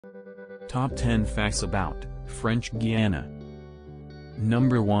Top 10 Facts about French Guiana.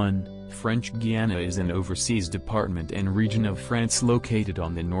 Number 1. French Guiana is an overseas department and region of France located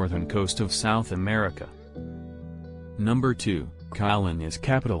on the northern coast of South America. Number 2. Guiana is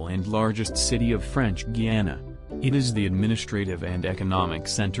capital and largest city of French Guiana. It is the administrative and economic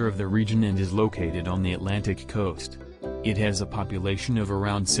center of the region and is located on the Atlantic coast. It has a population of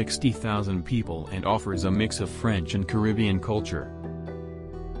around 60,000 people and offers a mix of French and Caribbean culture.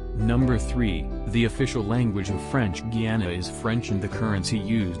 Number 3. The official language of French Guiana is French and the currency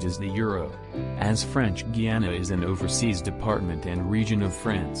used is the euro. As French Guiana is an overseas department and region of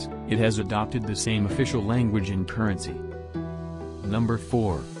France, it has adopted the same official language and currency. Number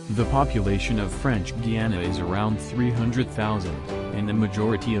 4. The population of French Guiana is around 300,000, and the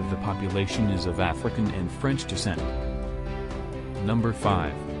majority of the population is of African and French descent. Number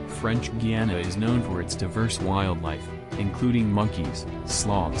 5. French Guiana is known for its diverse wildlife, including monkeys,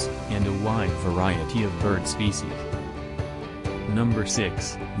 sloths, and a wide variety of bird species. Number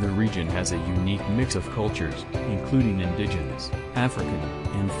 6. The region has a unique mix of cultures, including indigenous, African,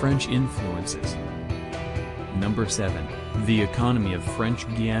 and French influences. Number 7. The economy of French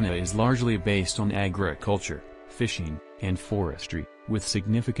Guiana is largely based on agriculture, fishing, and forestry, with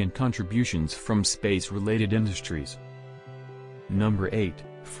significant contributions from space-related industries. Number 8.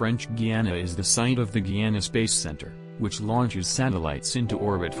 French Guiana is the site of the Guiana Space Center, which launches satellites into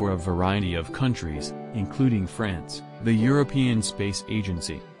orbit for a variety of countries, including France, the European Space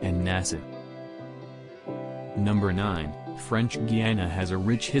Agency, and NASA. Number 9. French Guiana has a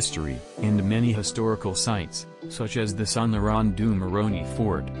rich history, and many historical sites, such as the Saint-Laurent du Maroni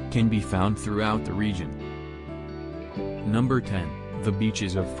Fort, can be found throughout the region. Number 10. The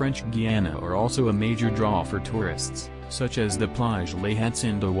beaches of French Guiana are also a major draw for tourists, such as the Plage Les Hats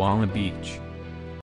and Douala Beach.